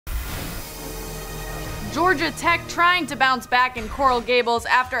Georgia Tech trying to bounce back in Coral Gables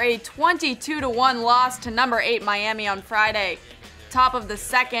after a 22-1 loss to number 8 Miami on Friday. Top of the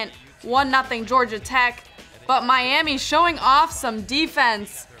second, 1-0 Georgia Tech, but Miami showing off some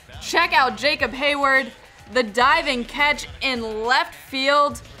defense. Check out Jacob Heyward, the diving catch in left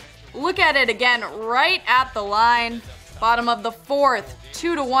field. Look at it again, right at the line. Bottom of the fourth,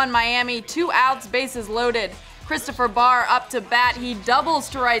 2-1 Miami, 2 outs, bases loaded. Christopher Barr up to bat, he doubles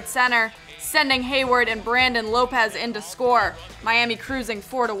to right center, sending Heyward and Brandon Lopez in to score. Miami cruising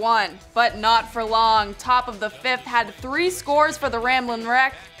 4-1, but not for long. Top of the fifth had 3 scores for the Ramblin'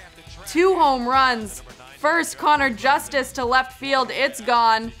 Wreck, 2 home runs. First, Connor Justice to left field, it's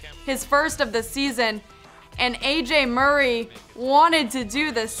gone, his first of the season. And AJ Murray wanted to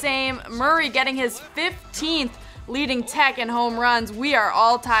do the same. Murray getting his 15th, leading Tech in home runs. We are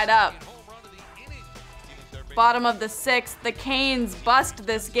all tied up. Bottom of the sixth, the Canes bust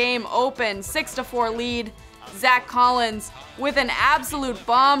this game open, 6-4 lead. Zach Collins with an absolute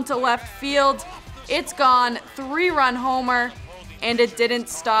bomb to left field. It's gone, 3-run homer, and it didn't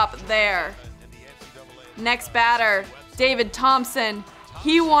stop there. Next batter, David Thompson.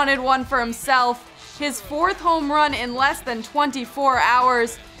 He wanted one for himself. His 4th home run in less than 24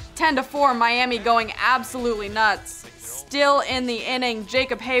 hours. 10-4, Miami going absolutely nuts. Still in the inning,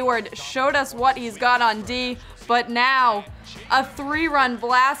 Jacob Heyward showed us what he's got on D, but now a 3-run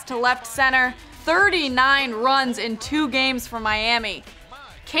blast to left center, 39 runs in 2 games for Miami.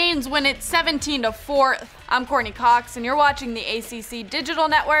 Canes win it 17-4. I'm Courtney Cox, and you're watching the ACC Digital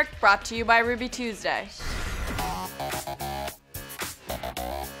Network, brought to you by Ruby Tuesday.